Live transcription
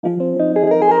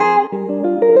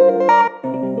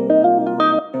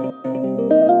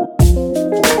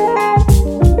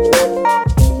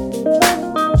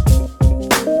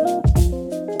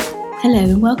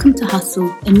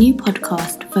a new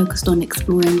podcast focused on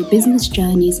exploring the business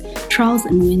journeys, trials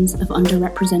and wins of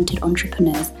underrepresented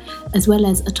entrepreneurs, as well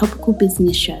as a topical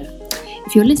business show.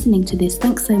 If you're listening to this,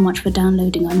 thanks so much for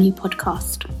downloading our new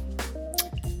podcast.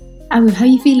 Awu, how are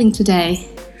you feeling today?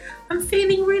 I'm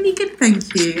feeling really good,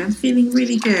 thank you. I'm feeling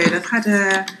really good. I've had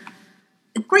a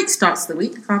great start to the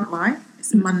week, I can't lie.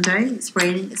 It's a Monday, it's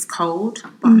raining, it's cold,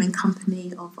 but I'm in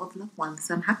company of loved ones,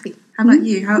 so I'm happy. How about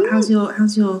you? How's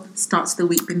your start to the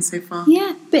week been so far?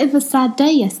 Yeah, bit of a sad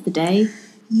day yesterday.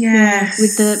 Yes.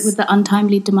 With the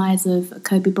untimely demise of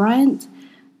Kobe Bryant.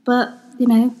 But, you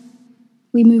know,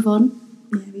 we move on.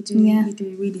 Yeah, we do. Yeah. We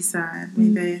do. Really sad. May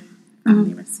their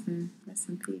family rest in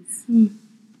peace.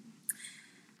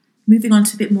 Moving on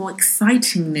to a bit more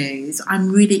exciting news,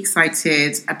 I'm really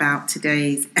excited about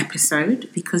today's episode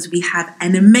because we have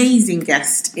an amazing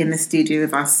guest in the studio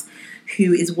with us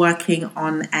who is working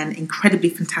on an incredibly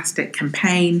fantastic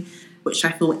campaign which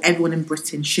I thought everyone in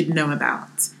Britain should know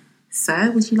about.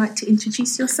 Sir, would you like to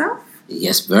introduce yourself?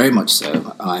 Yes, very much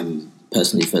so. I'm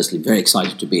firstly very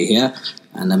excited to be here,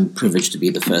 and I'm privileged to be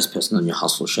the first person on your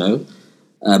Hustle show.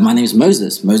 My name is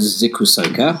Moses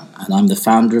Ziku-Soka, and I'm the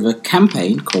founder of a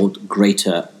campaign called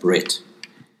Greater Brit.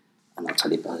 And I'll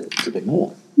tell you about it a little bit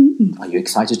more. Are you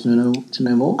excited to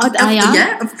know more? I am.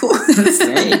 Yeah, of course.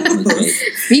 Okay.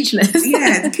 Speechless.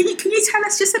 Yeah, can you tell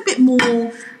us just a bit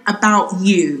more about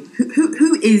you?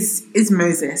 Who is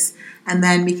Moses? And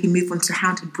then we can move on to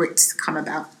how did Brit come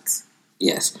about?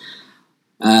 Yes.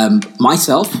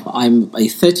 Myself, I'm a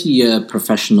 30-year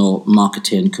professional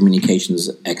marketing and communications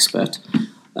expert.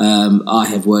 I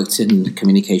have worked in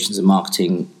communications and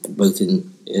marketing both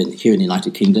here in the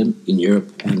United Kingdom, in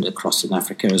Europe, and across in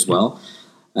Africa as well.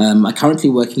 I'm currently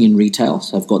working in retail,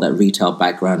 so I've got that retail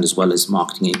background as well as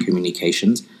marketing and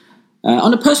communications.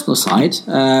 On a personal side,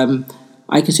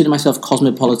 I consider myself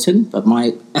cosmopolitan, but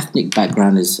my ethnic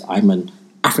background is I'm an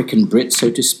African Brit,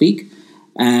 so to speak.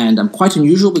 And I'm quite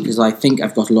unusual because I think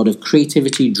I've got a lot of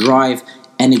creativity, drive,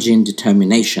 energy, and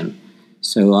determination.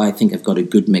 So I think I've got a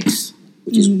good mix,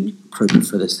 which is appropriate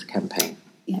for this campaign.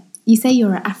 Yeah. You say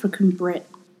you're an African Brit.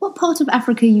 What part of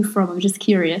Africa are you from? I'm just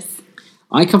curious.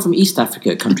 I come from East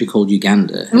Africa, a country called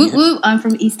Uganda. I'm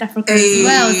from East Africa as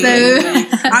well. So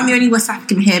I'm the only West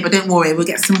African here, but don't worry, we'll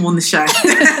get some more on the show.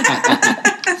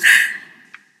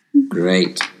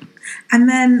 Great. And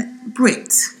then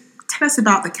Brit. Tell us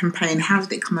about the campaign. How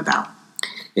did it come about?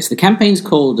 Yes, the campaign's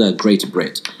called Greater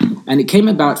Brit, and it came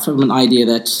about from an idea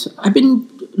that I've been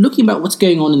looking about what's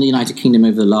going on in the United Kingdom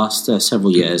over the last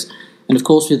several years. And of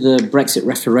course, with the Brexit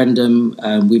referendum,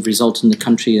 we've resulted in the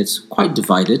country that's quite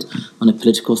divided on a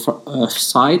political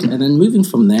side. And then moving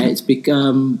from there, it's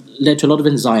led to a lot of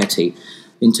anxiety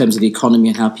in terms of the economy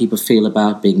and how people feel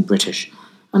about being British.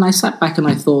 And I sat back and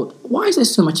I thought, why is there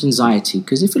so much anxiety?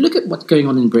 Because if you look at what's going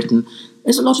on in Britain,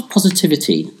 there's a lot of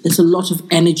positivity. There's a lot of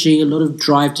energy, a lot of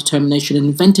drive, determination, and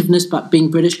inventiveness about being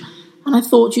British. And I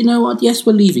thought, you know what? Yes,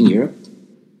 we're leaving Europe.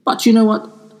 But you know what?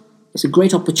 It's a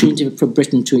great opportunity for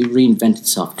Britain to reinvent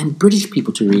itself and British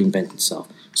people to reinvent itself.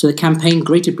 So the campaign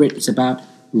Greater Brit is about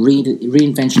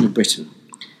reinvention of Britain.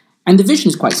 And the vision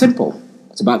is quite simple.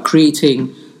 It's about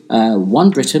creating one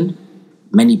Britain,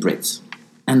 many Brits.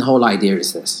 And the whole idea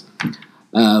is this.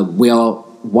 We are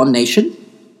one nation,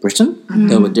 Britain.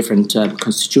 There were different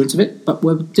constituents of it, but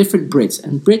we're different Brits.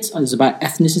 And Brits is about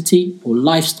ethnicity or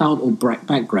lifestyle or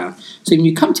background. So when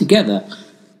you come together,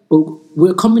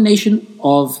 we're a combination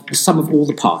of the sum of all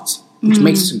the parts, which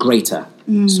makes us greater.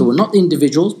 So we're not the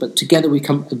individuals, but together we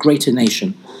become a greater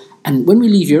nation. And when we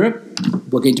leave Europe,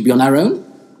 we're going to be on our own.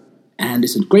 And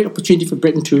it's a great opportunity for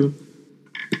Britain to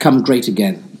become great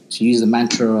again. To use the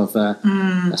mantra of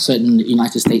a certain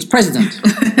United States president.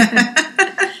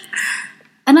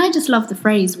 And I just love the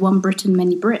phrase, one Britain,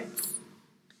 many Brits.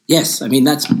 Yes, I mean,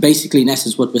 that's basically in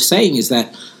essence what we're saying is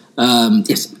that,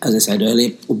 yes, as I said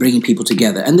earlier, we're bringing people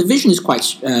together. And the vision is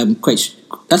quite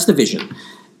that's the vision.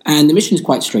 And the mission is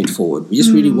quite straightforward. We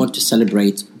just really want to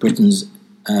celebrate Britain's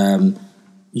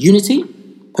unity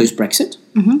post-Brexit,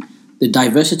 the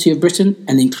diversity of Britain,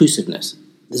 and the inclusiveness.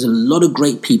 There's a lot of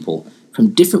great people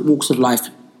from different walks of life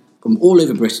from all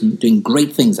over Britain doing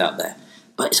great things out there.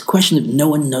 But it's a question of no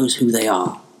one knows who they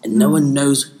are and no one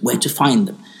knows where to find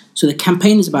them. So the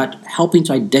campaign is about helping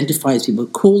to identify these people,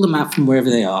 call them out from wherever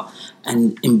they are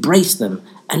and embrace them.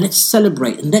 And let's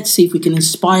celebrate and let's see if we can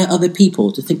inspire other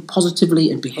people to think positively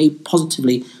and behave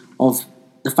positively of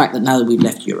the fact that now that we've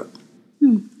left Europe.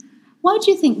 Why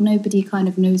do you think nobody kind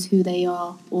of knows who they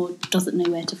are or doesn't know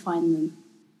where to find them?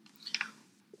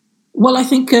 Well, I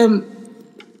think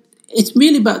it's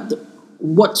really about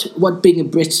what being a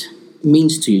Brit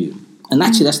means to you. And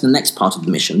actually, that's the next part of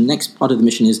the mission. The next part of the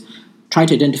mission is trying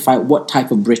to identify what type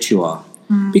of Brit you are.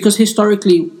 Because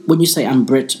historically, when you say I'm a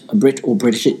Brit or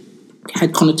British, it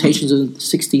had connotations in the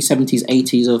 60s, 70s,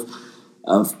 80s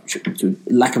of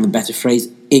lack of a better phrase,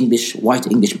 white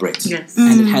English Brits. Yes.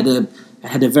 And it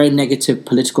had a very negative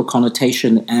political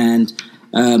connotation. And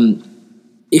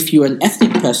if you were an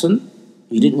ethnic person,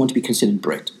 you didn't want to be considered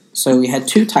Brit. So we had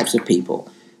two types of people.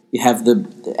 You have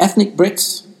the ethnic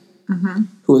Brits,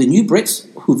 who are the new Brits,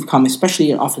 who've come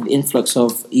especially after the influx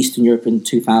of Eastern Europe in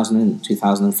 2000,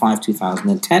 2005,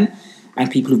 2010,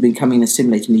 and people who've been coming and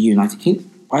assimilating in the United Kingdom.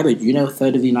 By the way, do you know a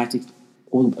third of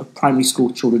all primary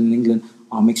school children in England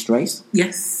are mixed race?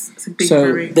 Yes, it's a big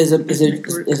So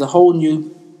there's a whole new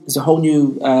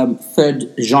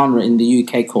third genre in the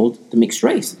UK called the mixed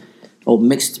race, or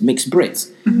mixed Brits.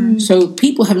 So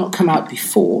people have not come out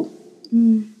before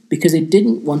because they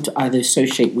didn't want to either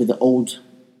associate with the old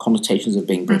connotations of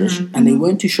being British, and they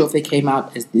weren't too sure if they came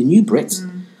out as the new Brits,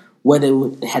 whether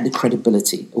they had the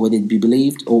credibility, or whether they'd be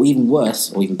believed, or even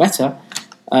worse, or even better,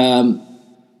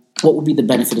 what would be the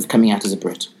benefit of coming out as a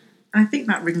Brit? I think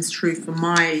that rings true for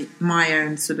my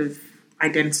own sort of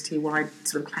identity, what I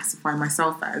sort of classify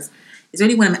myself as. It's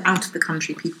only when I'm out of the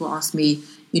country, people ask me,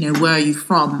 where are you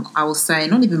from? I will say,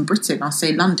 not even Britain, I'll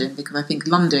say London, because I think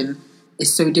London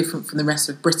is so different from the rest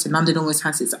of Britain. London always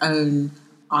has its own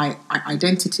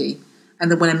identity. And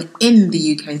then when I'm in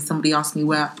the UK and somebody asks me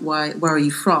where are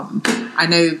you from, I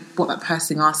know what that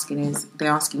person asking is.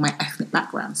 They're asking my ethnic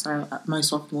background. So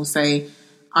most often will say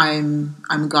I'm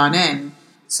Ghanaian.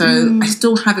 So I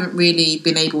still haven't really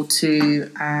been able to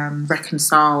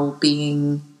reconcile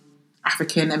being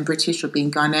African and British, or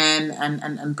being Ghanaian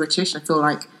and British. I feel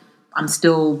like I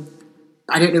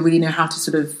don't really know how to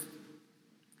sort of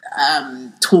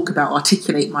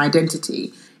articulate my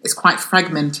identity. It's quite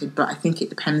fragmented, but I think it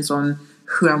depends on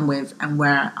who I'm with and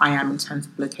where I am in terms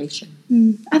of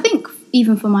location. I think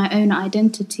even for my own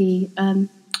identity,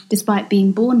 despite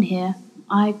being born here,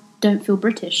 I don't feel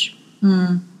British.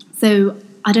 So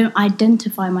I don't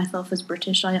identify myself as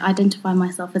British. I identify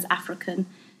myself as African,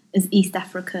 as East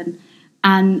African.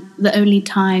 And the only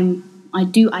time I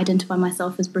do identify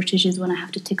myself as British is when I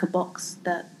have to tick a box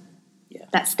that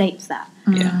states that.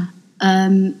 Yeah.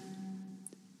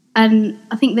 And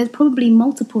I think there's probably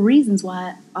multiple reasons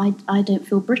why I don't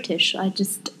feel British. I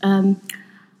just, but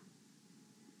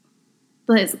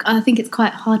I think it's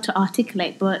quite hard to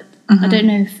articulate. But I don't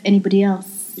know if anybody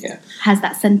else has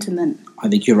that sentiment. I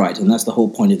think you're right, and that's the whole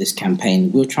point of this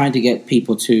campaign. We're trying to get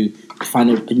people to find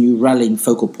a new rallying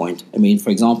focal point. I mean, for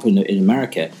example, in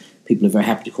America, people are very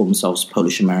happy to call themselves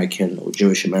Polish American or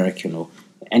Jewish American or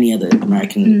any other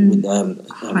American with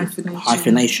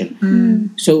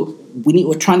hyphenation. So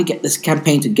we're trying to get this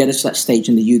campaign to get us to that stage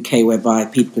in the UK whereby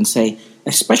people can say,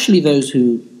 especially those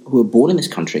who are born in this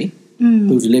country,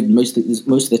 who've lived most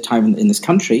of the time in this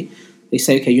country, they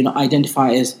say, okay,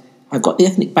 identify as, I've got the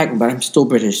ethnic background, but I'm still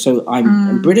British. So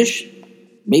I'm British,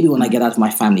 maybe when I get out of my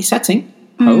family setting,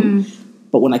 home,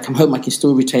 but when I come home, I can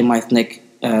still retain my ethnic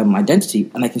identity,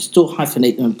 and I can still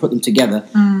hyphenate them and put them together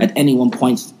at any one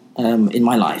point in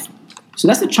my life. So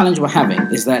that's the challenge we're having,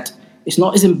 is that it's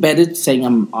not as embedded saying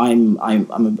I'm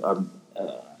a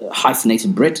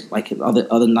hyphenated Brit like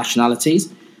other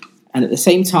nationalities, and at the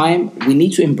same time we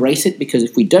need to embrace it, because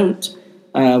if we don't,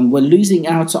 we're losing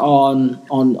out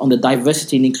on the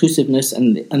diversity and inclusiveness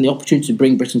and the opportunity to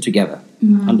bring Britain together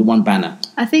under one banner.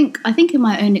 I think in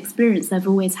my own experience, I've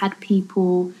always had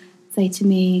people say to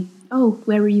me, "Oh,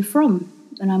 where are you from?"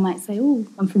 And I might say, "Oh,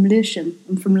 I'm from Lewisham.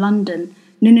 I'm from London."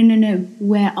 No.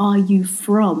 Where are you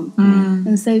from?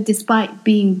 And so despite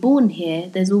being born here,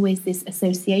 there's always this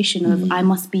association of I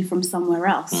must be from somewhere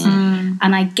else.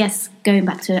 And I guess going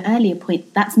back to an earlier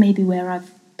point, that's maybe where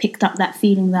I've picked up that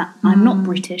feeling that I'm not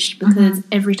British, because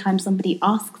every time somebody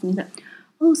asks me that,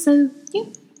 "Oh, so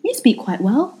you speak quite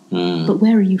well, but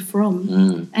where are you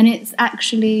from?" And it's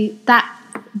actually that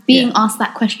being asked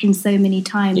that question so many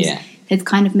times has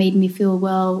kind of made me feel,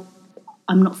 well,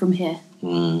 I'm not from here.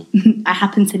 I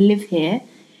happen to live here,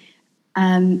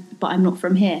 but I'm not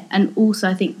from here. And also,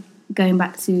 I think going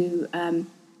back to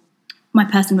my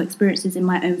personal experiences in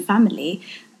my own family,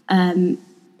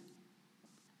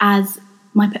 as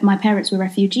my parents were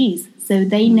refugees, so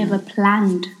they never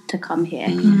planned to come here.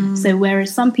 So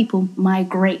whereas some people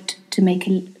migrate to make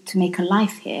a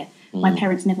life here, my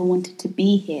parents never wanted to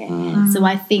be here. So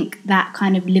I think that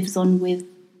kind of lives on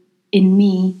in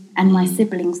me and my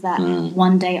siblings, that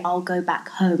one day I'll go back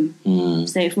home.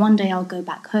 So if one day I'll go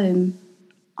back home,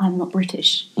 I'm not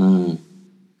British.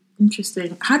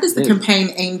 Interesting. How does the campaign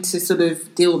aim to sort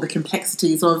of deal with the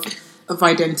complexities of of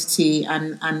identity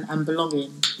and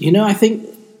belonging? I think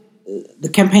the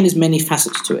campaign has many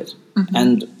facets to it.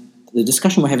 And the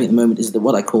discussion we're having at the moment is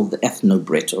what I call the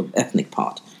ethno-Brit, or ethnic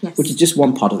part, which is just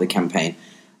one part of the campaign,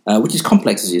 which is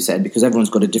complex, as you said, because everyone's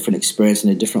got a different experience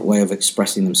and a different way of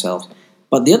expressing themselves.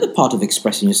 But the other part of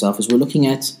expressing yourself is we're looking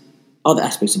at other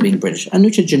aspects of being British, and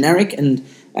which are generic and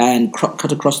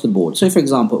cut across the board. So, for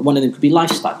example, one of them could be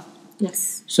lifestyle.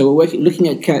 Yes. So we're looking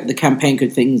at the campaign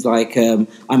could things like I'm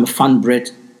a fun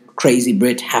Brit, crazy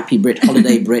Brit, happy Brit,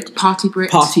 holiday Brit, party Brit,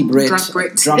 drunk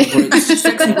Brit,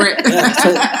 sexy Brit.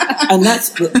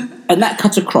 And that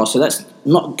cuts across. So that's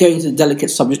not going to the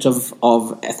delicate subject of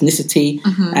ethnicity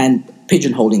and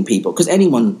pigeonholing people, because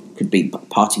anyone could be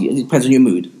party. It depends on your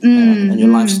mood and your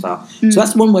lifestyle. So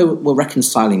that's one way we're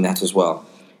reconciling that as well.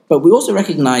 But we also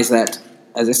recognise that,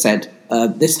 as I said,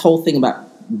 this whole thing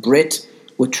about Brit,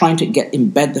 we're trying to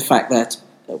embed the fact that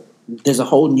there's a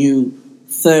whole new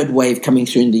third wave coming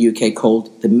through in the UK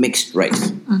called the mixed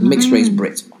race, mixed race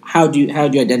Brits. How do you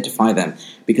identify them?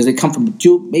 Because they come from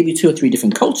maybe two or three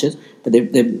different cultures, but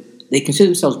they consider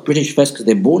themselves British first because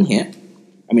they're born here.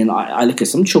 I mean, I look at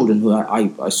some children who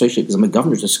I associate, because I'm a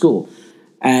governor at a school,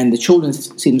 and the children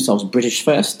see themselves British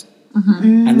first,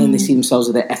 and then they see themselves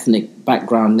with their ethnic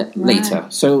background later.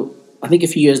 So I think a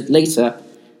few years later,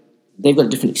 they've got a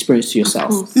different experience to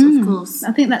yourself. Of course.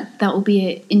 I think that will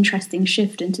be an interesting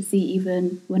shift, and to see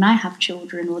even when I have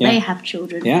children or they have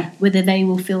children, whether they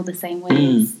will feel the same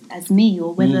way as me,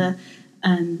 or whether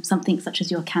something such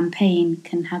as your campaign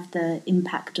can have the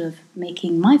impact of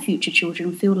making my future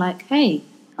children feel like, hey,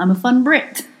 I'm a fun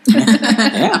Brit.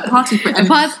 A party Brit.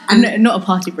 Not a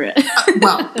party Brit.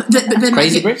 The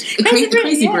crazy Brit?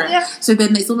 Crazy Brit. Yeah. So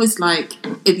then it's almost like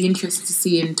it'd be interesting to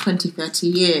see in 20, 30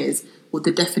 years what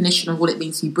the definition of what it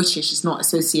means to be British is not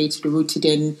associated or rooted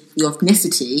in the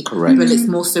ethnicity. Correct. But it's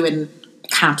more so in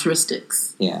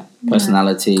characteristics. Yeah,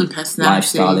 personality,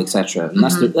 lifestyle, etc. And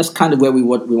that's kind of where we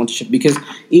want to shift, because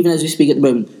even as we speak at the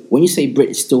moment, when you say Brit,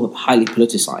 it's still highly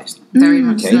politicized. Very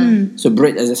much so. So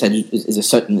Brit, as I said, is a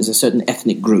certain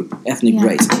ethnic group, ethnic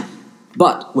race.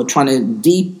 But we're trying to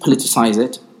depoliticize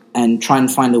it and try and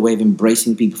find a way of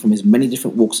embracing people from as many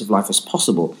different walks of life as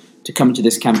possible to come into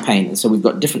this campaign. And so we've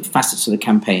got different facets of the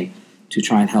campaign to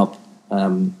try and help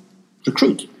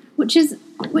recruit. Which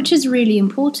is really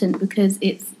important, because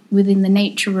it's within the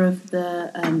nature of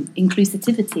the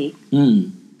inclusivity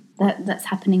that's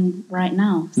happening right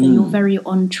now. So you're very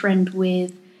on trend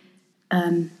with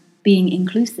being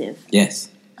inclusive. Yes.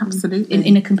 Absolutely.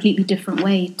 In a completely different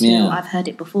way to I've heard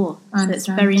it before. So it's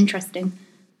very interesting.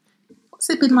 What's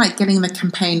it been like getting the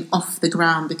campaign off the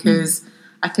ground? Because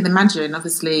I can imagine,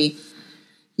 obviously,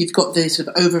 you've got those sort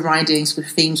of overriding sort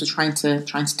of themes we're trying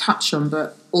to touch on,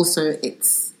 but also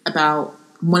it's about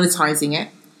monetizing it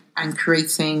and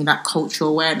creating that cultural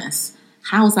awareness.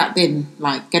 How's that been,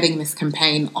 like, getting this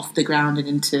campaign off the ground and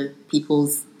into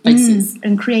people's faces?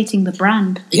 And creating the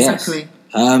brand. Exactly.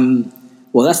 Yes.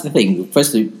 Well, that's the thing.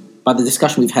 Firstly, by the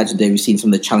discussion we've had today, we've seen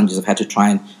some of the challenges I've had to try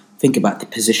and think about the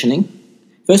positioning.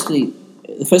 Firstly,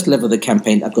 the first level of the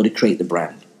campaign, I've got to create the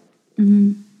brand.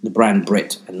 The brand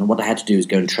Brit. And what I had to do is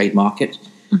go and trademark it.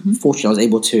 Fortunately, I was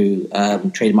able to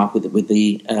trademark with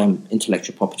the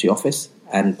Intellectual Property Office,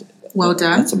 and well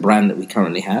done. That's a brand that we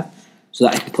currently have, so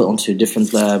that I can put onto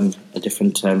different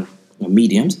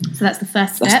mediums. So that's the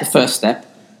first step. That's the first step.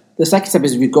 The second step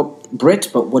is we've got Brit,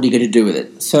 but what are you going to do with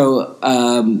it? So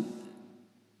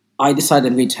I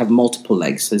decided I'm going to have multiple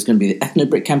legs. So there's going to be the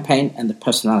Ethno-Brit campaign and the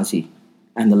personality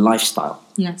and the lifestyle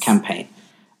campaign,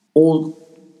 all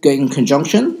going in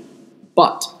conjunction.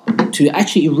 But to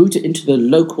actually root it into the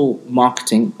local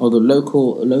marketing or the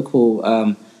local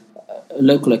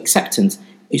acceptance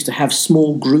is to have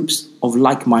small groups of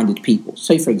like-minded people.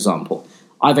 So, for example,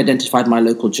 I've identified my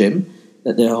local gym,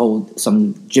 that they hold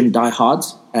some gym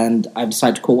diehards, and I've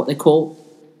decided to call what they call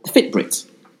the Fit Brits.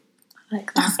 I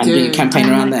like that. And do a campaign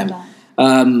around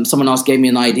them. Someone else gave me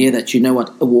an idea that,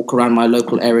 I walk around my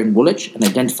local area in Woolwich and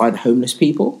identify the homeless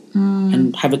people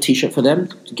and have a T-shirt for them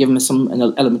to give them an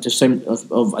element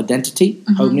of identity,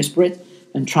 homeless Brit,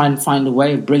 and try and find a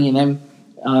way of bringing them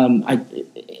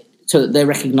so that they're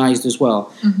recognised as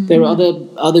well. There are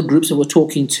other groups that we're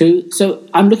talking to. So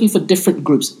I'm looking for different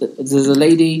groups. There's a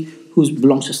lady who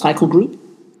belongs to a cycle group,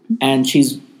 and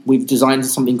we've designed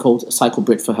something called a Cycle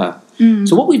Brit for her.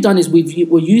 So what we've done is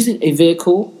we're using a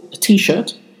vehicle, a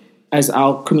T-shirt, as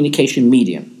our communication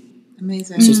medium.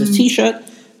 Amazing. So it's a T-shirt,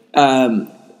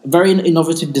 very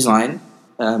innovative design.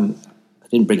 I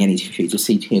didn't bring any for you to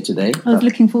see here today. I was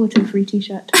looking forward to a free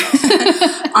T-shirt.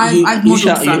 I've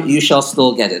modeled some. You shall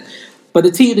still get it. But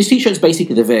the T-shirt is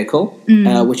basically the vehicle,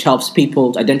 which helps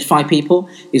people to identify people.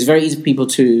 It's very easy for people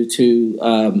to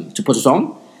put it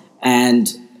on,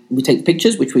 and we take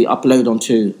pictures, which we upload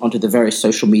onto the various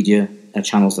social media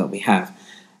channels that we have,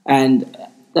 and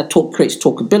that creates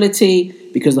talkability,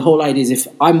 because the whole idea is if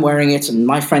I'm wearing it and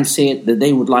my friends see it, that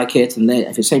they would like it, and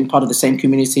if it's part of the same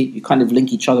community, you kind of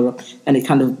link each other up, and it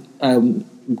kind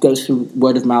of goes through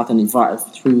word of mouth, and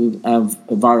through a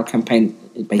viral campaign,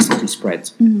 it basically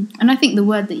spreads. And I think the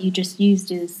word that you just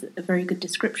used is a very good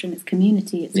description. It's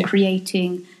community. It's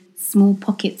creating small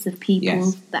pockets of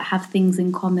people that have things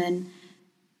in common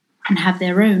and have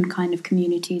their own kind of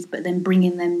communities, but then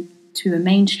bringing them to a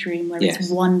mainstream where it's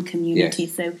one community.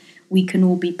 So we can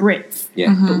all be Brits,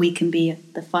 but we can be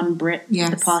the fun Brit,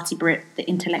 the party Brit, the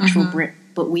intellectual Brit,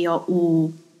 but we are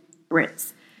all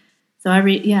Brits. So I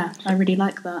really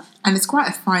like that. And it's quite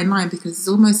a fine line, because it's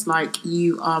almost like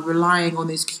you are relying on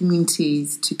those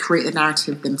communities to create the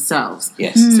narrative themselves.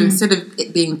 Yes. So instead of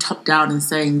it being top down and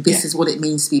saying this is what it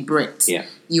means to be Brit,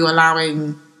 you're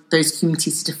allowing those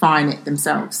communities to define it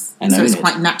themselves. And so it's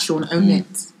quite natural and own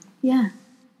it. Yeah.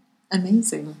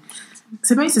 Amazing.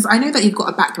 So Moses, I know that you've got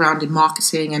a background in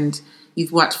marketing and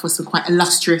you've worked for some quite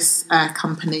illustrious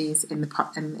companies in the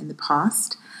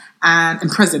past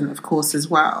and present, of course, as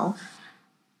well.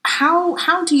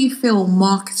 How do you feel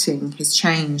marketing has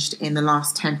changed in the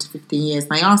last 10 to 15 years?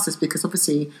 And I ask this because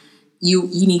obviously you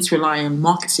need to rely on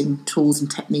marketing tools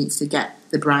and techniques to get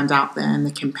the brand out there and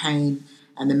the campaign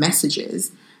and the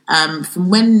messages. From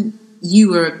when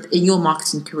you were in your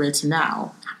marketing career to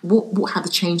now, what have the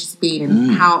changes been,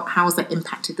 and how has that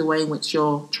impacted the way in which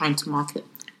you're trying to market?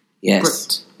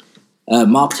 Yes.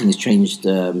 Marketing has changed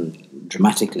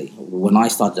dramatically. When I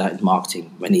started out in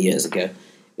marketing many years ago,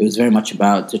 it was very much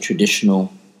about the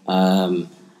traditional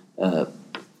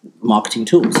marketing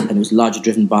tools, and it was largely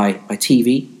driven by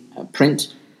TV,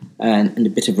 print, and a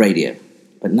bit of radio.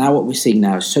 But now what we're seeing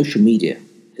now is social media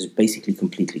has basically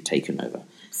completely taken over.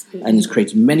 Absolutely. And it's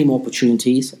created many more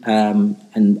opportunities, and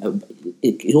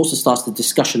it also starts the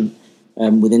discussion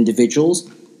with individuals,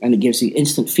 and it gives you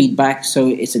instant feedback. So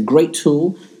it's a great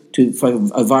tool for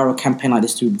a viral campaign like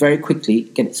this to very quickly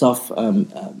get itself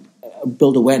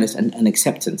build awareness and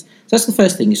acceptance. So that's the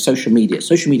first thing, is social media.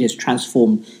 Social media has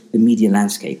transformed the media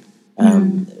landscape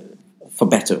for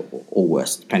better or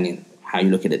worse, depending on how you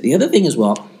look at it. The other thing as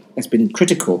well that's been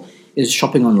critical is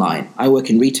shopping online. I work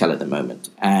in retail at the moment,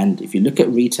 and if you look at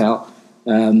retail,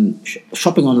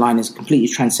 shopping online has completely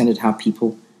transcended how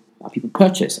people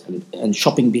purchase and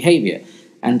shopping behavior,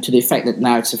 and to the effect that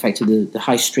now it's affected the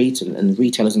high street and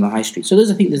retailers in the high street. So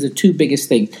those, I think, there's the two biggest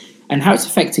things. And how it's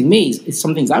affecting me is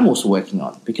some things I'm also working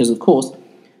on, because, of course,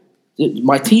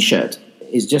 my T-shirt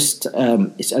is just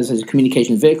it's as a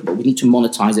communication vehicle, but we need to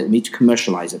monetize it, we need to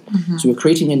commercialize it. Mm-hmm. So we're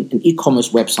creating an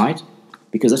e-commerce website,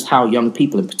 because that's how young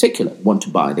people in particular want to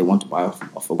buy. They want to buy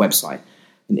off a website,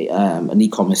 an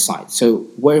e-commerce site. So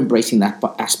we're embracing that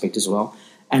aspect as well.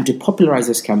 And to popularize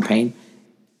this campaign,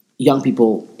 young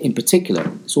people in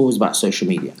particular, it's always about social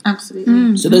media. Absolutely.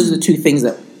 Mm-hmm. So those are the two things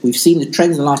that we've seen, the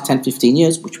trends in the last 10, 15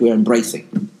 years, which we're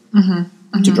embracing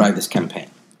to drive this campaign.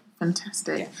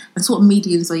 Fantastic. Yeah. And so what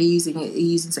mediums are you using? Are you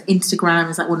using Instagram?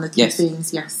 Is that one of the key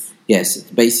things? Yes. Yes,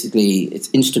 it's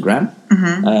Instagram,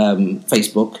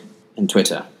 Facebook, and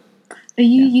Twitter. Are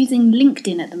you using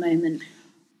LinkedIn at the moment?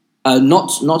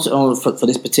 Not for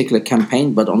this particular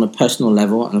campaign, but on a personal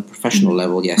level and a professional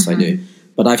level, yes, I do.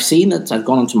 But I've seen that, I've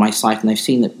gone onto my site and I've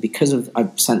seen that because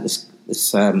I've sent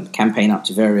this campaign out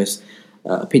to various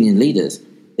opinion leaders,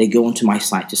 they go onto my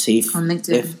site to see if... On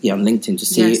LinkedIn. On LinkedIn, to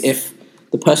see if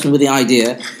the person with the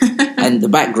idea and the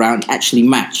background actually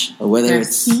match, or whether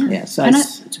it's... Yeah, so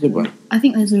it's a good one. I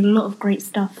think there's a lot of great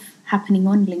stuff happening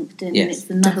on LinkedIn, and it's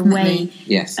another way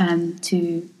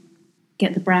to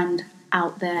get the brand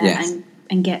out there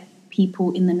and get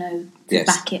people in the know to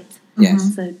back it.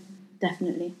 Yes. So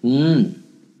definitely.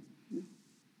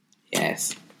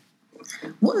 Yes.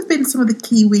 What have been some of the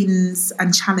key wins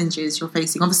and challenges you're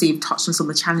facing? Obviously, you've touched on some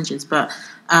of the challenges, but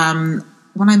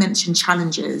when I mention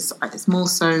challenges, it's more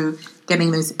so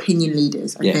getting those opinion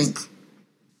leaders, I think,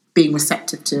 being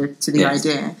receptive to the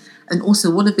idea. And also,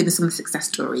 what have been some of the success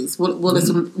stories? What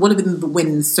have been the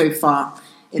wins so far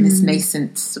in this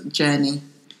nascent sort of journey?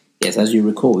 Yes, as you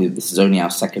recall, this is only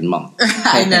our second month.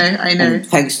 I know. And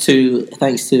thanks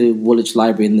to Woolwich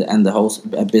Library and the whole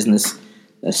business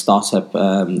startup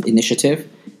initiative,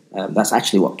 that's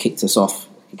actually what kicked us off.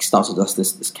 It started us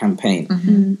this campaign.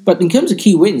 Mm-hmm. But in terms of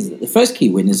key wins, the first key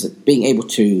win is being able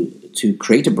to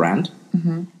create a brand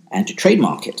and to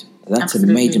trademark it. That's a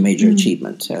major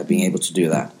achievement, being able to do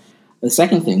that. The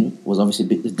second thing was obviously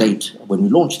the date when we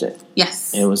launched it.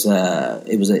 Yes. It was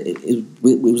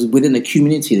within a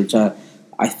community that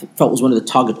I felt was one of the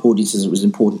target audiences that was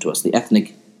important to us, the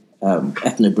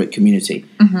ethno-Brit community.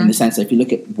 In the sense that if you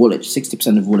look at Woolwich,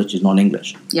 60% of Woolwich is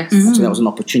non-English. Yes. So that was an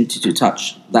opportunity to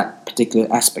touch that particular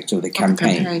aspect of the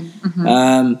campaign.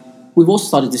 We've also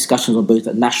started discussions on both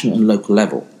at national and local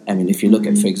level. I mean, if you look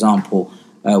at, for example,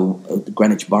 the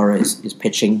Greenwich Borough is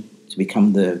pitching to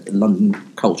become the London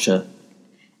Culture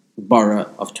Borough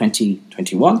of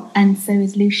 2021. And so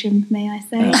is Lewisham, may I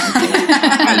say?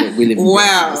 We live in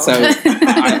wow. So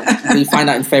we find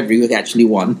out in February who actually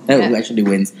won, who actually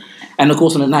wins. And of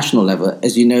course, on a national level,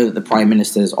 as you know, the Prime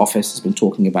Minister's office has been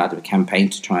talking about a campaign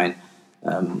to try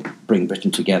and bring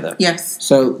Britain together. Yes.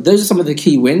 So those are some of the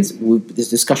key wins. These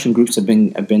discussion groups have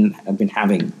been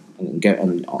having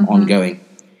and ongoing.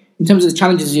 In terms of the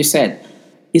challenges, as you said,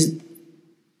 is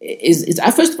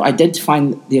first of all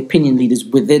identifying the opinion leaders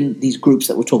within these groups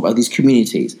that we're talking about, these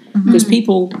communities. Because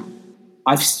people,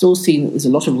 I've still seen there's a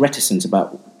lot of reticence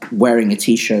about wearing a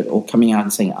T-shirt or coming out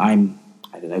and saying, I'm,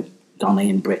 I don't know,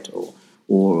 Ghanaian Brit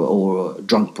or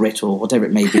drunk Brit or whatever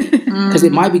it may be. Because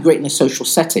it might be great in a social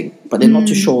setting, but they're not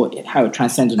too sure how it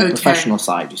transcends on the professional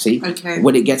side, you see.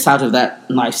 When it gets out of that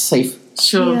nice, safe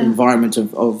environment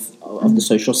of the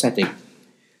social setting.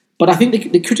 But I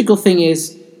think the critical thing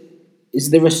is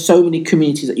there are so many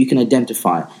communities that you can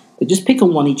identify. But just pick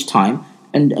on one each time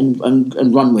and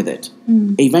run with it.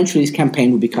 Eventually, this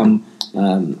campaign will become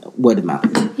word of mouth.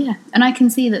 Yeah, and I can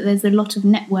see that there's a lot of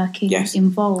networking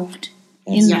involved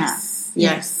in that.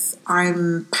 Yes,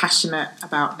 I'm passionate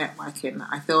about networking.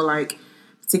 I feel like,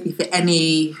 particularly for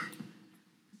any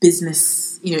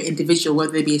business, individual,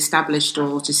 whether they be established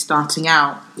or just starting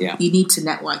out, you need to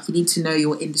network. You need to know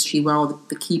your industry well,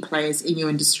 the key players in your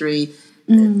industry.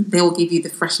 They will give you the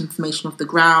fresh information off the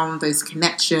ground, those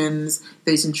connections,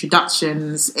 those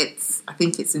introductions. I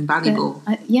think it's invaluable.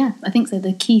 I think so.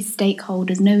 The key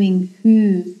stakeholders, knowing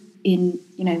who in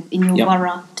your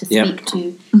borough to speak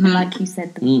to, and like you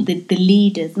said, the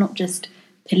leaders, not just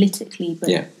politically, but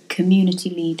community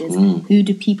leaders. Who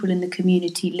do people in the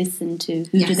community listen to?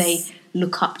 Who do they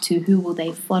look up to? Who will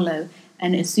they follow?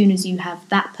 And as soon as you have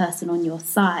that person on your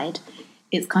side,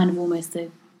 it's kind of almost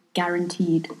a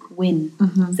guaranteed win.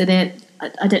 So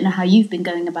I don't know how you've been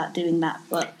going about doing that,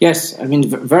 but yes, I mean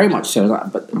very much so.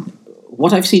 But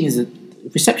what I've seen is that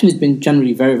reception has been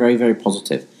generally very, very, very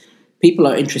positive. People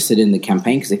are interested in the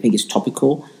campaign because they think it's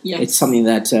topical. It's something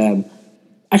that actually a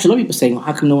lot of people are saying,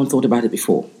 how come no one thought about it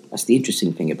before? That's the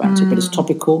interesting thing about it. But it's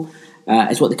topical.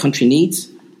 It's what the country needs,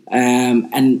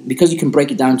 and because you can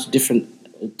break it down to different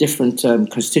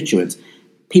constituents,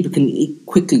 people can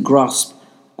quickly grasp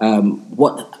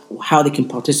how they can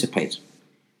participate.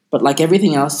 But like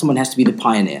everything else, someone has to be the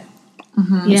pioneer.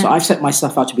 So I've set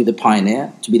myself out to be the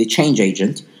pioneer, to be the change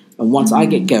agent. And once I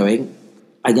get going,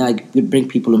 I bring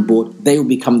people on board. They will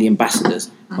become the ambassadors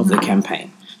of the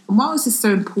campaign. And why was this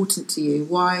so important to you?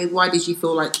 Why did you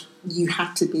feel like you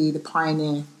had to be the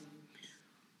pioneer?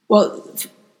 Well,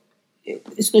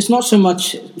 it's not so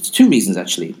much. It's two reasons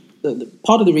actually.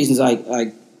 Part of the reasons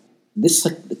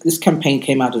this campaign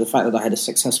came out of the fact that I had a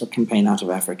successful campaign out of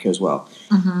Africa as well.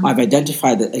 I've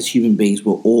identified that as human beings,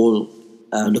 we're all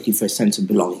looking for a sense of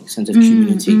belonging, sense of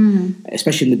community,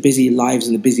 especially in the busy lives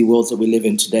and the busy worlds that we live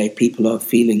in today. People are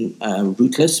feeling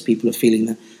rootless. People are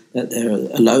feeling that they're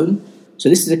alone. So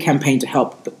this is a campaign to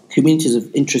help communities of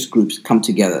interest groups come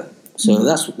together. So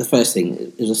that's the first thing.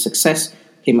 It was a success.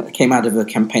 Came out of a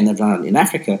campaign I've done in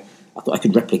Africa. I thought I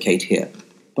could replicate here.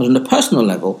 But on a personal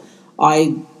level,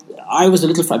 I've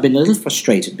been a little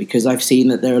frustrated because I've seen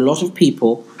that there are a lot of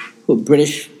people who are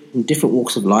British from different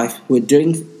walks of life who are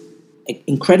doing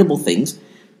incredible things,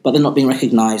 but they're not being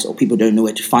recognised, or people don't know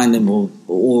where to find them, or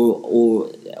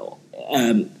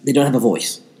they don't have a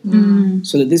voice.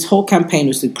 So that this whole campaign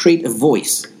was to create a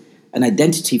voice, an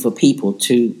identity for people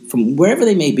from wherever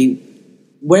they may be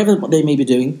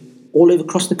doing, all over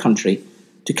across the country,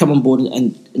 to come on board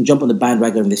and jump on the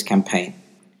bandwagon of this campaign.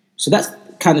 So that's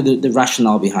kind of the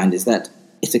rationale behind it, is that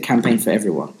it's a campaign for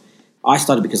everyone. I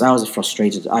started because I was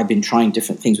frustrated. I've been trying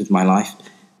different things with my life,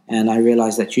 and I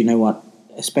realized that, you know what,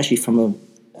 especially from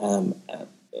an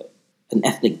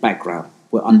ethnic background,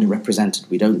 we're underrepresented.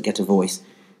 We don't get a voice.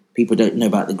 People don't know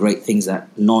about the great things that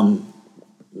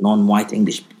non-white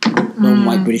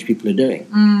British people are doing.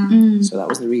 So that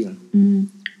was the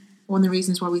reason. One of the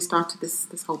reasons why we started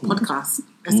this whole podcast,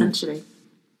 essentially.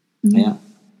 Yeah.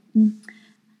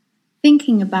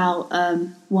 Thinking about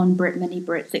One Brit, Many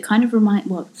Brits, it kind of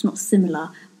it's not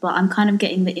similar, but I'm kind of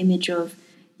getting the image of,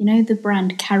 the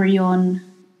brand Carry On.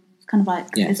 It's kind of like,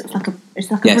 it's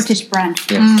it's like a British brand.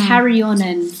 Yes. Carry on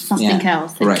and something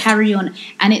else. So carry on,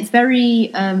 and it's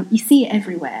very you see it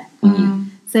everywhere.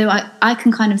 So I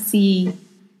can kind of see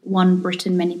One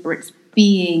Britain, Many Brits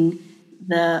being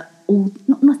the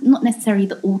not necessarily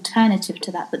the alternative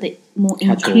to that, but the more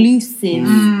inclusive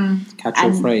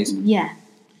catch-all phrase. Yeah,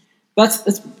 that's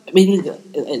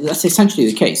essentially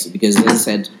the case, because as I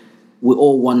said, we're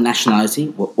all one nationality.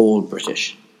 We're all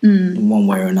British in one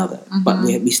way or another, but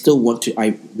we still want to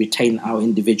retain our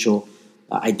individual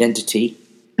identity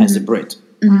as a Brit,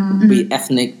 be it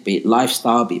ethnic, be it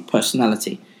lifestyle, be it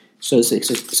personality. So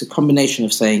it's a combination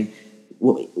of saying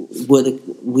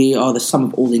we are the sum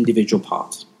of all the individual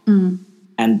parts.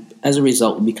 And as a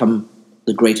result, we become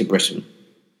the Greater Britain.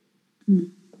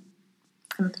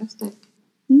 Fantastic.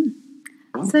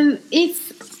 So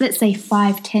if, let's say,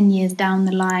 5-10 years down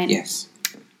the line,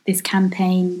 this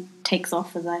campaign takes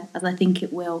off as I think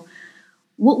it will,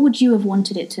 what would you have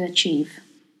wanted it to achieve?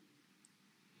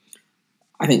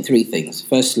 I think 3 things.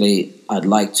 Firstly, I'd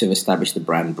like to establish the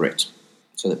brand Brit,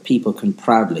 so that people can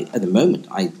proudly, at the moment,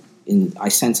 I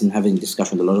sense in having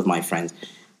discussion with a lot of my friends,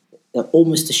 they're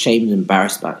almost ashamed and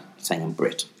embarrassed about saying I'm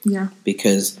Brit. Yeah.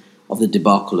 Because of the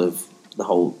debacle of the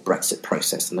whole Brexit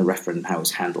process and the referendum, how it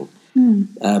was handled.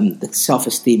 The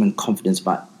self-esteem and confidence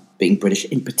about being British,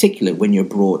 in particular when you're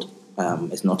abroad,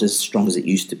 is not as strong as it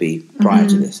used to be prior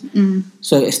to this.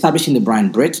 So establishing the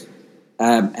brand Brit,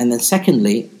 and then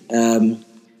secondly,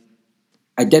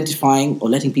 identifying or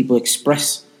letting people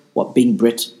express what being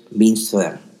Brit means to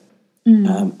them.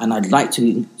 And I'd like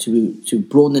to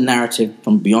broaden the narrative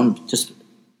from beyond just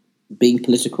being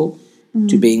political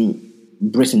to being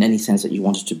Brit in any sense that you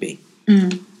want it to be.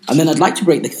 And then I'd like to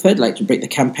break the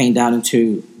campaign down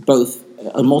into both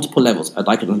on multiple levels. I'd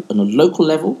like it on a local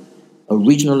level, a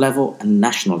regional level, and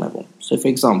national level. So, for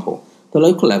example, the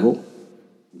local level,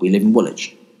 we live in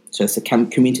Woolwich. So it's the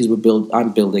communities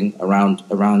I'm building around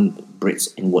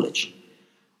Brits in Woolwich.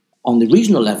 On the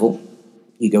regional level,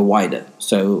 you go wider.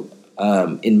 So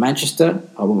in Manchester,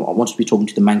 I want to be talking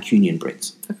to the Mancunian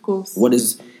Brits. Of course. What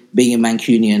does being a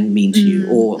Mancunian mean to you,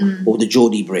 or the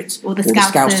Geordie Brits, or the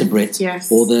Scouser Brits,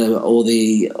 or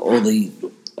the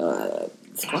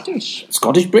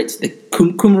Scottish Brits, the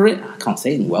Cymru. I can't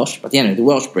say it in Welsh, but the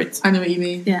Welsh Brits. I know what you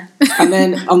mean. Yeah. And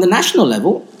then on the national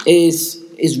level is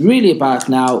really about,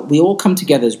 now we all come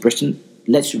together as Britain.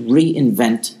 Let's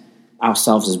reinvent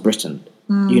ourselves as Britain.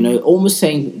 Almost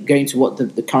going to what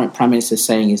the current Prime Minister is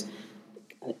saying is,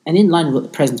 and in line with what the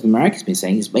President of America has been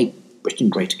saying, is make Britain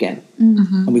great again.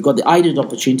 And we've got the ideal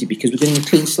opportunity because we're getting a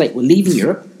clean slate. We're leaving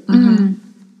Europe.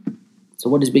 So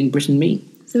what does being Britain mean?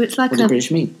 So it's like what does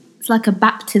British mean? It's like a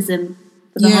baptism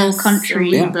for the whole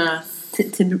country.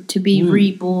 To be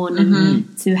reborn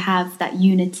and to have that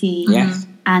unity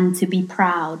and to be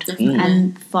proud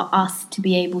and for us to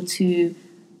be able to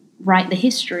write the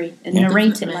history and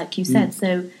narrate it like you said.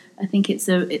 So I think it's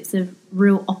a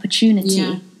real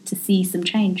opportunity to see some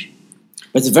change.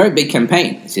 But it's a very big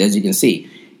campaign. See, as you can see,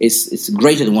 it's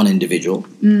greater than one individual,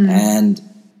 and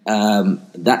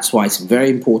that's why it's very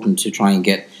important to try and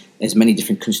get as many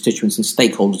different constituents and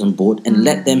stakeholders on board and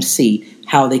let them see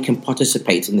how they can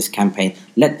participate in this campaign.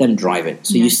 Let them drive it.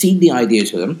 So you seed the idea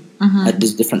to them at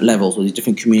these different levels or these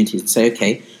different communities and say,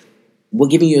 okay, we're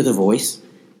giving you the voice.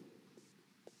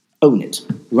 Own it.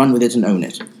 Run with it and own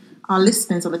it. Our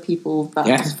listeners are the people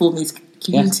that form these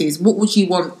communities. What would you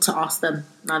want to ask them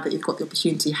now that you've got the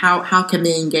opportunity? How can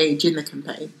they engage in the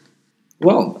campaign?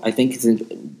 Well, I think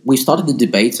we started the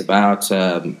debate about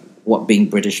what being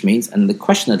British means, and the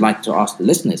question I'd like to ask the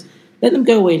listeners, let them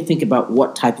go away and think about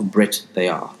what type of Brit they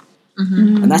are.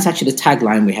 And that's actually the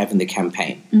tagline we have in the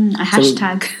campaign. A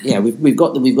hashtag. So we've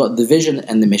got the vision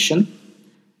and the mission.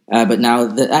 But now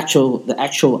the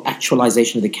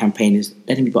actualization of the campaign is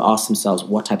letting people ask themselves,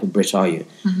 what type of Brit are you?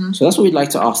 So that's what we'd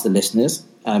like to ask the listeners.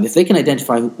 If they can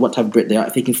identify what type of Brit they are,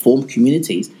 if they can form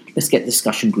communities, let's get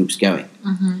discussion groups going.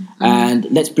 And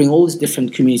let's bring all these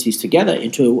different communities together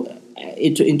into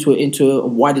a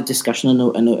wider discussion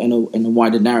and a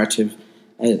wider narrative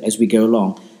as we go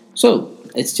along. So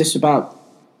it's just about,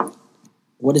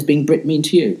 what does being Brit mean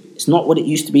to you? It's not what it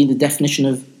used to be in the definition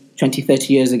of 20,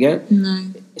 30 years ago. No.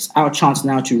 It's our chance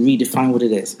now to redefine what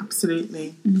it is.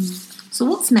 Absolutely. So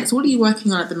what's next? What are you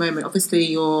working on at the moment? Obviously,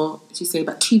 you're, as you say,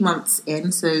 about 2 months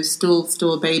in, so still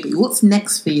a baby. What's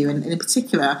next for you? And in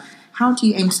particular, how do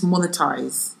you aim to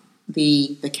monetize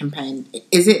the campaign?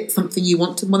 Is it something you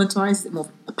want to monetize? Is it more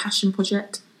a passion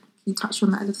project? Can you touch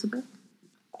on that a little bit?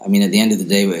 I mean, at the end of the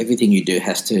day, everything you do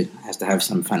has to have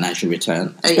some financial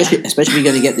return. Especially if you're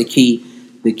going to get the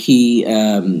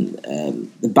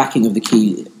backing of the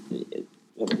key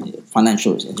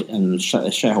financial and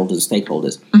shareholders and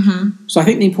stakeholders. So I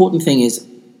think the important thing is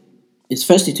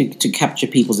firstly to capture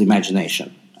people's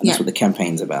imagination. And that's what the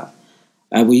campaign's about.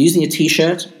 We're using a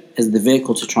T-shirt as the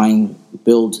vehicle to try and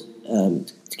build,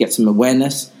 to get some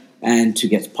awareness and to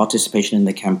get participation in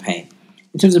the campaign.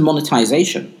 In terms of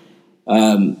monetization,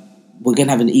 we're going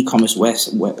to have an e-commerce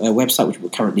website which we're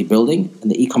currently building, and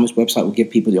the e-commerce website will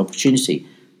give people the opportunity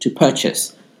to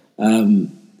purchase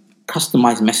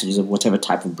customized messages of whatever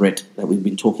type of Brit that we've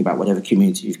been talking about, whatever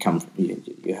community you come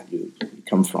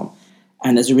from.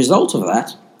 And as a result of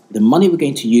that, the money we're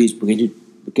going to use, we're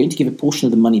going to give a portion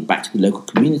of the money back to the local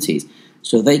communities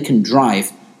so they can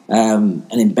drive and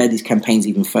embed these campaigns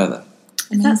even further.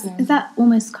 Is that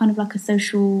almost kind of like a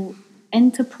social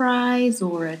enterprise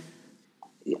or a...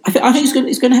 I think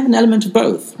it's going to have an element of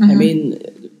both. I mean,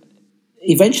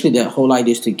 eventually the whole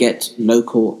idea is to get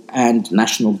local and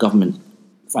national government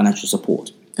financial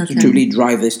support to really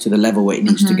drive this to the level where it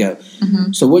needs to go.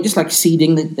 So we're just like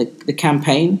seeding the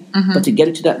campaign, but to get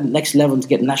it to that next level and to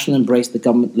get national embrace, the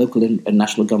government, local and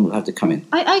national government will have to come in.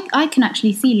 I can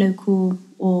actually see local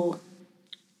or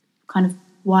kind of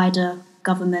wider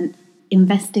government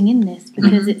investing in this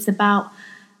because it's about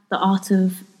the art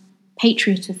of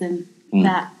patriotism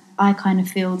that I kind of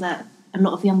feel that a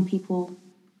lot of young people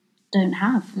don't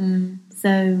have.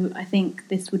 So I think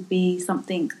this would be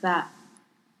something that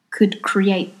could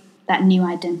create that new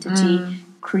identity,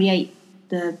 create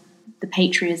the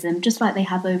patriotism, just like they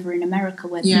have over in America,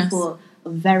 where people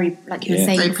are very, like you were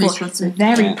saying before,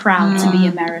 very proud to be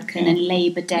American and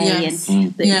Labor Day,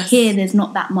 but here there's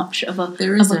not that much of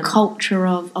a culture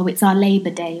of it's our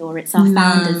Labor Day or it's our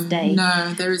Founders Day.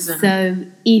 No, there isn't. So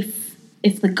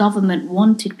if the government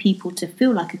wanted people to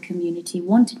feel like a community,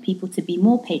 wanted people to be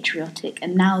more patriotic,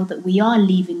 and now that we are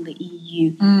leaving the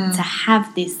EU to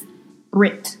have this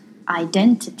Brit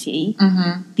identity,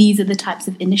 these are the types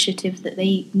of initiatives that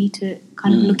they need to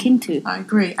kind of look into. I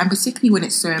agree, and particularly when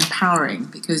it's so empowering,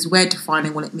 because we're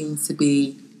defining what it means to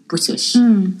be British.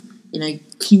 You know,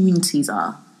 communities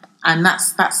are, and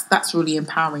that's really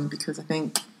empowering, because I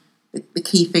think the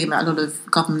key thing that a lot of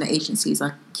government agencies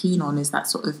are keen on is that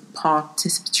sort of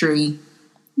participatory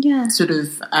sort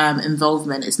of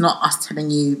involvement. It's not us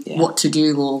telling you what to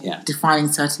do or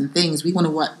defining certain things. We want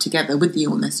to work together with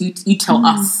you on this. You tell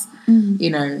us, you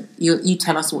know, you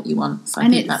tell us what you want. So I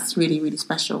think that's really, really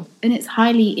special. And it's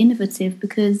highly innovative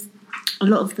because a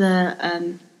lot of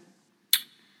the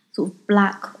sort of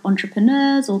black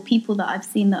entrepreneurs or people that I've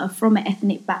seen that are from an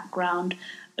ethnic background,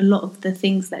 a lot of the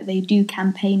things that they do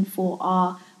campaign for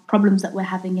are problems that we're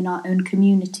having in our own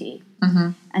community.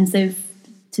 And so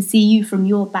to see you from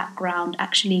your background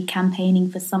actually campaigning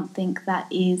for something that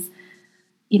is,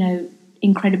 you know,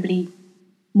 incredibly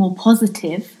more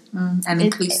positive and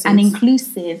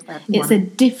inclusive, it's a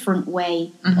different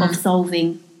way of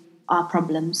solving our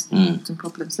problems. Some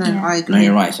problems. No, I agree. No,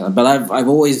 you're right. But I've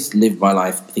always lived my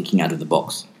life thinking out of the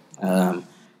box. And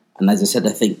as I said,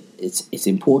 I think it's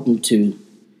important to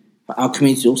our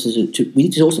community also we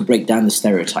need to also break down the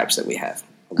stereotypes that we have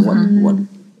of what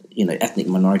you know, ethnic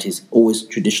minorities always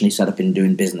traditionally set up in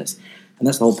doing business. And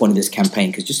that's the whole point of this campaign,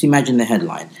 because just imagine the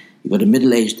headline. You've got a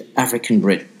middle-aged African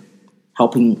Brit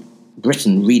helping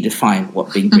Britain redefine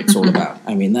what being Brit's all about.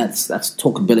 I mean, that's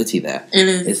talkability there. It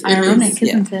is. It's ironic,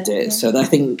 isn't it? Yeah. So I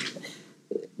think,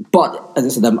 but as I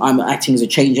said, I'm acting as a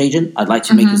change agent. I'd like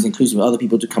to make this inclusive of other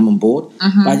people to come on board.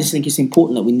 But I just think it's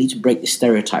important that we need to break the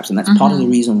stereotypes. And that's part of the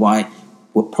reason why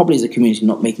we're probably as a community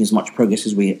not making as much progress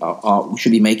as we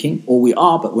should be making, or we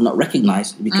are, but we're not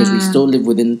recognised because we still live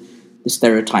within the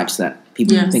stereotypes that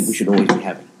people think we should always be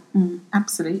having.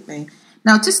 Absolutely.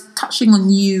 Now, just touching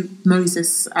on you,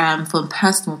 Moses, from a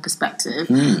personal perspective,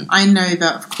 I know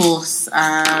that, of course,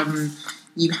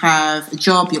 you have a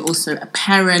job, you're also a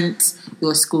parent,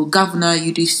 you're a school governor,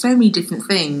 you do so many different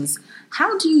things.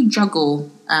 How do you juggle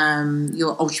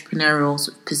your entrepreneurial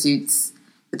sort of pursuits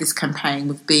with this campaign,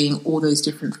 with being all those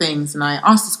different things? And I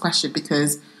ask this question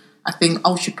because I think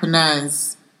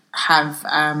entrepreneurs have,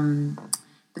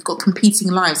 they've got competing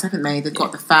lives, haven't they? They've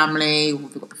got the family,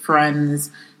 they've got the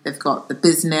friends, they've got the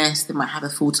business, they might have a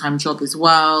full-time job as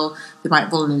well, they might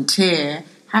volunteer.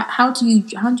 How do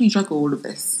you juggle all of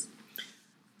this?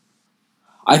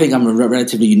 I think I'm a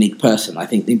relatively unique person. I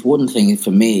think the important thing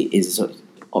for me is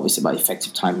obviously about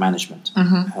effective time management.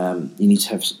 You need to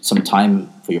have some time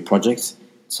for your projects,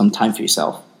 some time for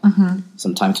yourself,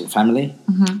 some time for your family,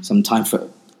 some time for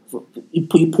you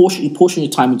portion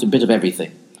your time into a bit of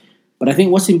everything. But I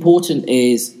think what's important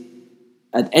is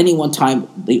at any one time,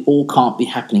 they all can't be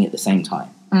happening at the same time.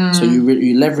 So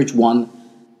you leverage one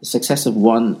the success of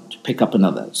one to pick up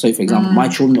another. So, for example, my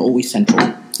children are always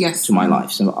central to my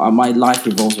life. So my life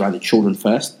revolves around the children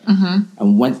first. And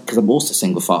because I'm also a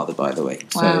single father, by the way.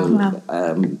 So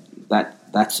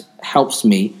that helps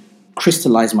me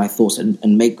crystallize my thoughts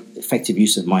and make effective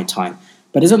use of my time.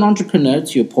 But as an entrepreneur,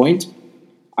 to your point,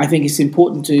 I think it's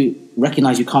important to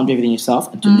recognize you can't do everything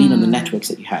yourself and to lean on the networks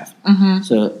that you have.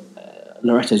 So,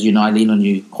 Loretta, as you know, I lean on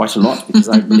you quite a lot because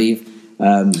I believe...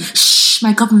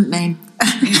 my government name.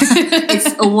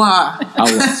 It's Awa.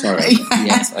 Awa, sorry.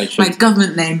 Yes, I should. My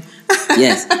government name.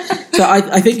 Yes. So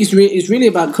I think it's really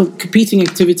about competing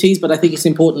activities, but I think it's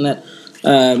important that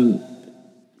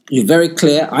you're very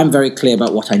clear. I'm very clear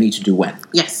about what I need to do when.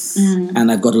 Yes.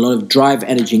 And I've got a lot of drive,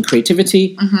 energy, and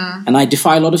creativity. And I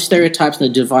defy a lot of stereotypes, and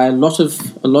I defy a lot of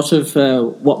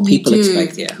what people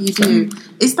expect. Yeah, you do.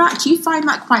 Do you find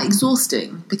that quite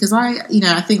exhausting? Because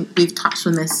I think we've touched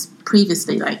on this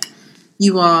previously. Like,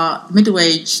 you are a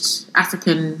middle-aged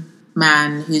African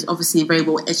man who's obviously very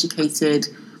well educated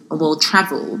and well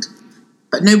travelled,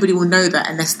 but nobody will know that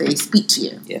unless they speak to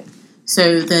you. Yeah.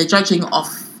 So they're judging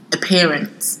off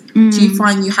appearance. Do you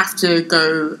find you have to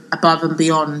go above and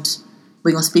beyond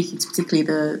when you're speaking to particularly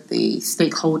the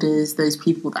stakeholders, those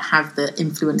people that have the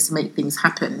influence to make things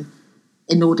happen,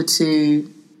 in order to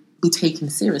be taken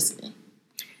seriously?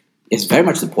 It's very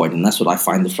much the point, and that's what I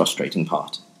find the frustrating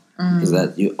part. Is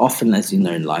that you often, as you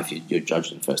know in life, you're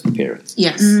judged on first appearance.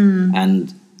 Yes.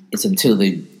 And it's until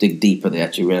they dig deeper they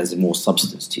actually realize there's more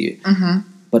substance to you.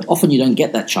 But often you don't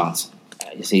get that chance,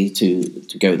 you see,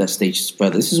 to go that stage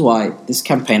further. This is why this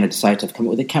campaign, I decided to come up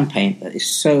with a campaign that is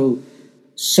so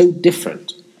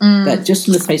different that just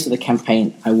in the face of the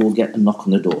campaign, I will get a knock on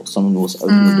the door. Someone will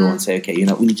open the door and say, okay, we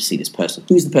need to see this person.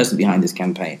 Who's the person behind this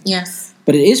campaign? Yes.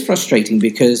 But it is frustrating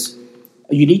because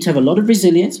you need to have a lot of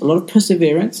resilience, a lot of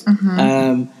perseverance,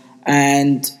 and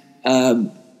a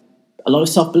lot of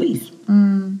self-belief.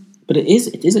 But it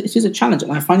is a challenge,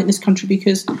 and I find it in this country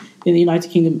because in the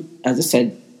United Kingdom, as I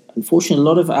said, unfortunately, a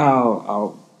lot of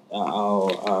our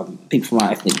people from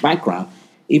our ethnic background,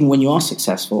 even when you are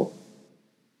successful,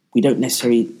 we don't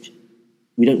necessarily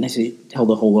tell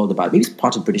the whole world about it. Maybe it's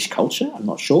part of British culture. I'm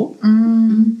not sure.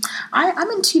 I'm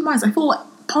in two minds. I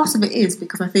thought part of it is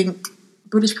because I think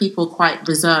British people are quite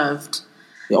reserved,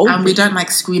 and we don't like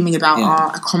screaming about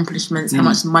our accomplishments, how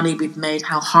much money we've made,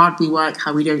 how hard we work,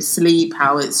 how we don't sleep,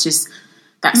 how it's just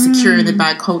that secure in the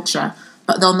bag culture.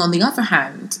 But then on the other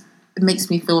hand, it makes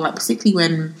me feel like, particularly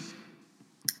when,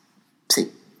 say,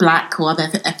 Black or other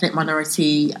ethnic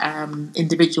minority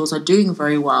individuals are doing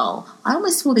very well, I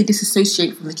almost feel they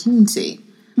disassociate from the community.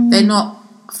 They're not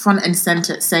front and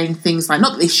centre saying things like,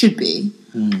 not that they should be,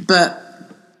 but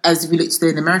as we look to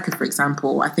in America, for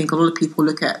example, I think a lot of people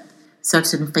look at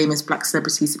certain famous Black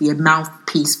celebrities to be a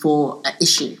mouthpiece for an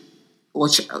issue, or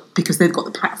because they've got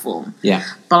the platform. Yeah.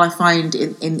 But I find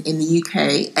in the UK,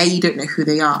 A, you don't know who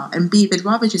they are, and B, they'd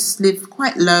rather just live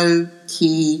quite low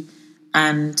key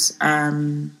and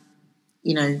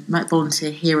might volunteer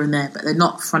here and there, but they're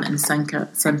not front and centre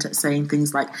saying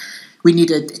things like, we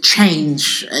need a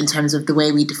change in terms of the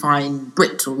way we define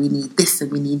Brit, or we need this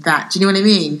and we need that. Do you know what I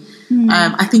mean?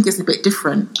 I think it's a bit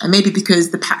different, and maybe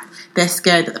because they're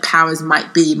scared that the powers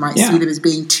might see them as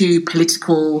being too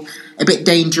political, a bit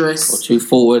dangerous, or too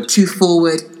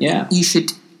forward. Yeah, you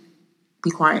should be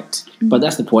quiet. But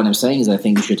that's the point I'm saying, is I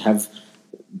think you should have.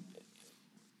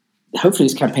 Hopefully,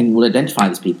 this campaign will identify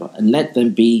these people and let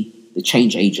them be the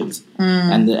change agents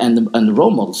and the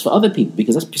role models for other people,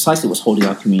 because that's precisely what's holding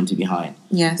our community behind.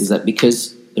 Yes, is that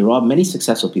because there are many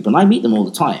successful people, and I meet them all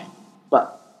the time,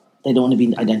 but they don't want to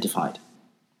be identified.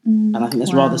 And I think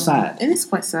that's rather sad. It is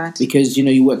quite sad, because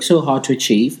you work so hard to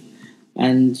achieve,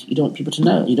 and you don't want people to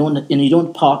know. You don't want to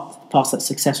pass that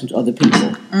success on to other people.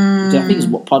 Which I think is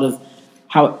what part of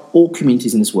how all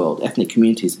communities in this world, ethnic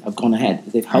communities, have gone ahead.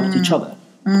 They've helped each other,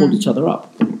 pulled each other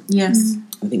up. Yes.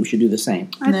 I think we should do the same.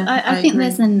 I think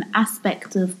there's an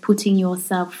aspect of putting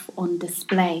yourself on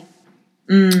display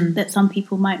that some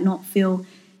people might not feel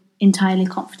entirely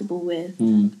comfortable with,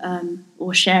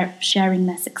 or sharing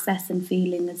their success and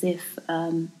feeling as if,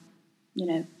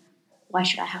 why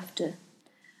should I have to?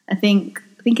 I think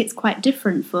it's quite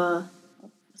different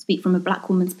speak from a Black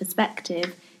woman's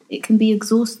perspective. It can be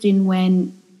exhausting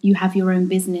when you have your own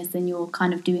business and you're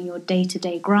kind of doing your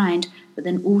day-to-day grind, but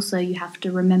then also you have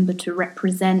to remember to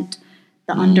represent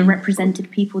the underrepresented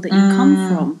people that you come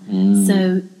from.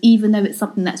 So even though it's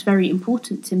something that's very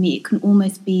important to me, it can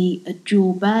almost be a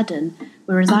dual burden.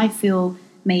 Whereas I feel,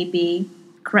 maybe,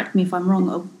 correct me if I'm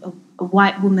wrong, a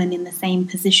white woman in the same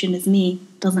position as me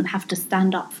doesn't have to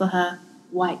stand up for her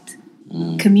white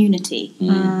community.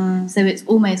 So it's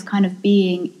almost kind of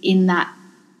being in that.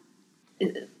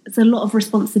 It's a lot of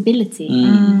responsibility.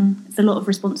 It's a lot of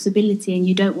responsibility, and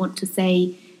you don't want to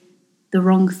say the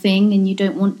wrong thing, and you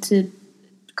don't want to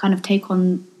kind of take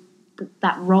on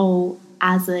that role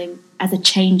as a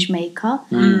change maker,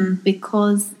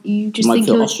 because you just might think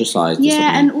feel ostracized.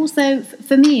 Yeah, and also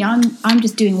for me, I'm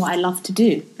just doing what I love to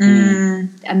do,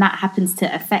 and that happens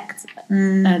to affect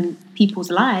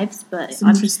people's lives. But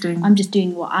I'm just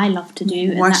doing what I love to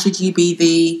do. Why should you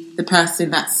be the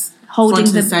person that's holding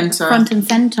front and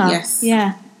center? Yes,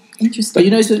 yeah. Interesting.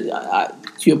 But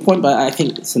to your point, but I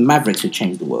think it's the Mavericks who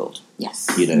changed the world. Yes.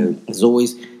 There's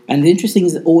always, and the interesting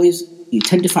is that always you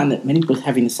tend to find that many people are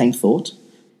having the same thought,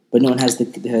 but no one has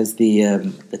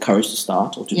the courage to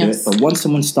start or to do it. But once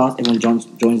someone starts, everyone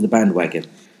joins the bandwagon.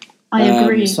 I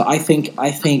agree. So I think,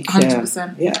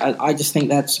 100%. I just think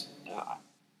that's.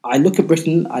 I look at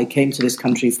Britain. I came to this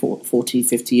country 40,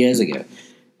 50 years ago,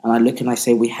 and I look and I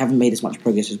say we haven't made as much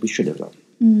progress as we should have done.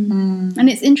 And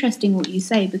it's interesting what you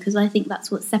say, because I think that's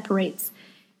what separates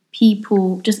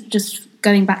people. Just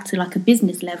going back to like a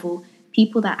business level,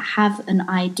 people that have an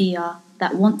idea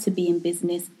that want to be in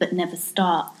business but never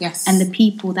start. Yes. And the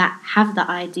people that have the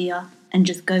idea and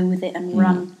just go with it and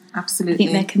run. Absolutely. I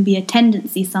think there can be a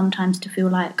tendency sometimes to feel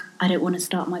like I don't want to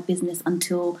start my business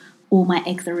until all my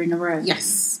eggs are in a row.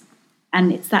 Yes.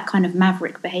 And it's that kind of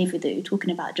maverick behaviour that you're talking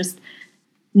about. Just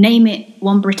name it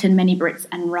one Britain, many Brits,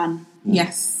 and run.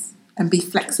 Yes. And be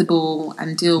flexible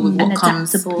and deal with what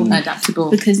comes. Adaptable.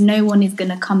 Because no one is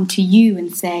going to come to you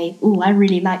and say, oh, I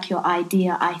really like your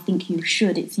idea, I think you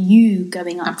should. It's you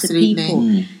going up to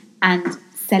people and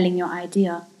selling your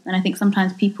idea. And I think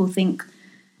sometimes people think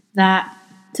that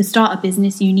to start a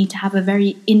business, you need to have a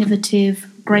very innovative,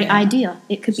 great idea.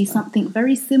 It could be something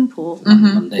very simple.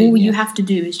 All you have to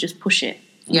do is just push it.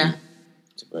 Yeah.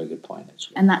 It's a very good point,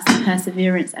 actually. And that's the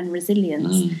perseverance and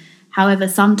resilience. However,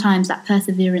 sometimes that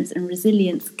perseverance and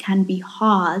resilience can be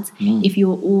hard if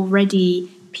you're already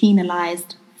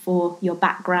penalised for your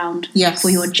background, for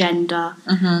your gender,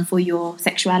 for your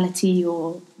sexuality,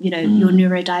 or your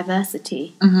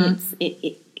neurodiversity.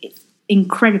 It's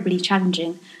incredibly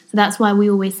challenging. So that's why we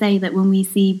always say that when we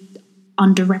see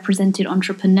underrepresented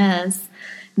entrepreneurs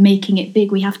making it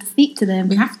big, we have to speak to them.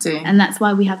 We have to. And that's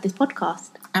why we have this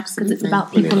podcast. Absolutely. Because it's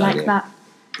about people like that.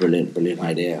 Brilliant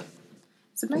idea.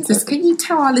 So, Moses, can you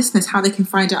tell our listeners how they can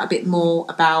find out a bit more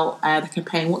about the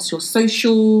campaign? What's your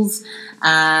socials?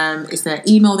 Is there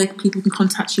email that people can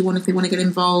contact you on if they want to get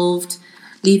involved?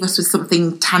 Leave us with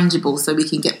something tangible so we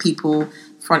can get people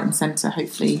front and centre,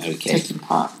 hopefully, taking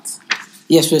part.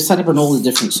 Yes, we're set up on all the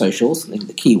different socials.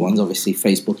 The key ones, obviously,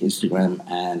 Facebook, Instagram,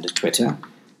 and Twitter.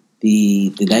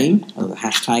 The name, or the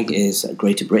hashtag, is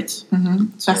Greater Brits.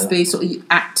 So that's the sort of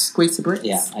at Greater Brits.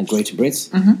 Yeah, at Greater Brits.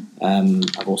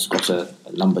 I've also got a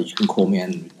number you can call me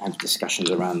and have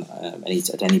discussions around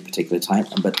at any particular time.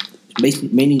 But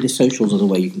mainly the socials are the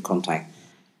way you can contact.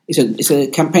 It's a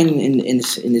campaign in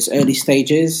its early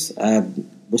stages.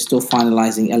 We're still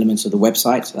finalising elements of the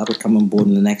website. That'll come on board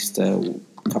in the next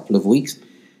couple of weeks.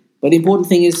 But the important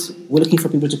thing is we're looking for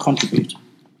people to contribute.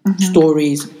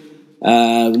 Stories,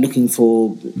 looking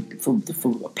for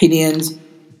opinions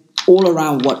all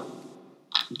around what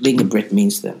being a Brit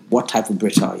means to them. What type of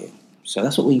Brit are you? So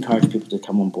that's what we encourage people to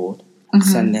come on board,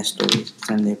 send their stories,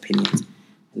 send their opinions, and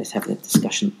let's have that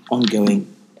discussion ongoing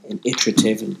and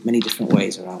iterative in many different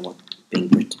ways around what being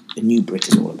Brit, a new Brit,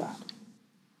 is all about.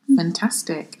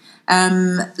 Fantastic.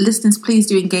 Listeners, please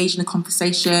do engage in the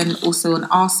conversation also on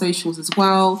our socials as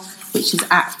well, which is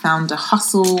at Founder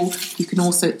Hustle. You can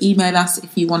also email us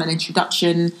if you want an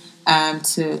introduction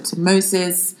to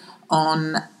Moses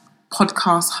on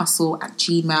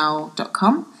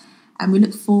podcasthustle@gmail.com. And we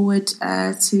look forward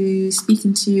to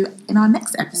speaking to you in our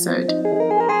next episode.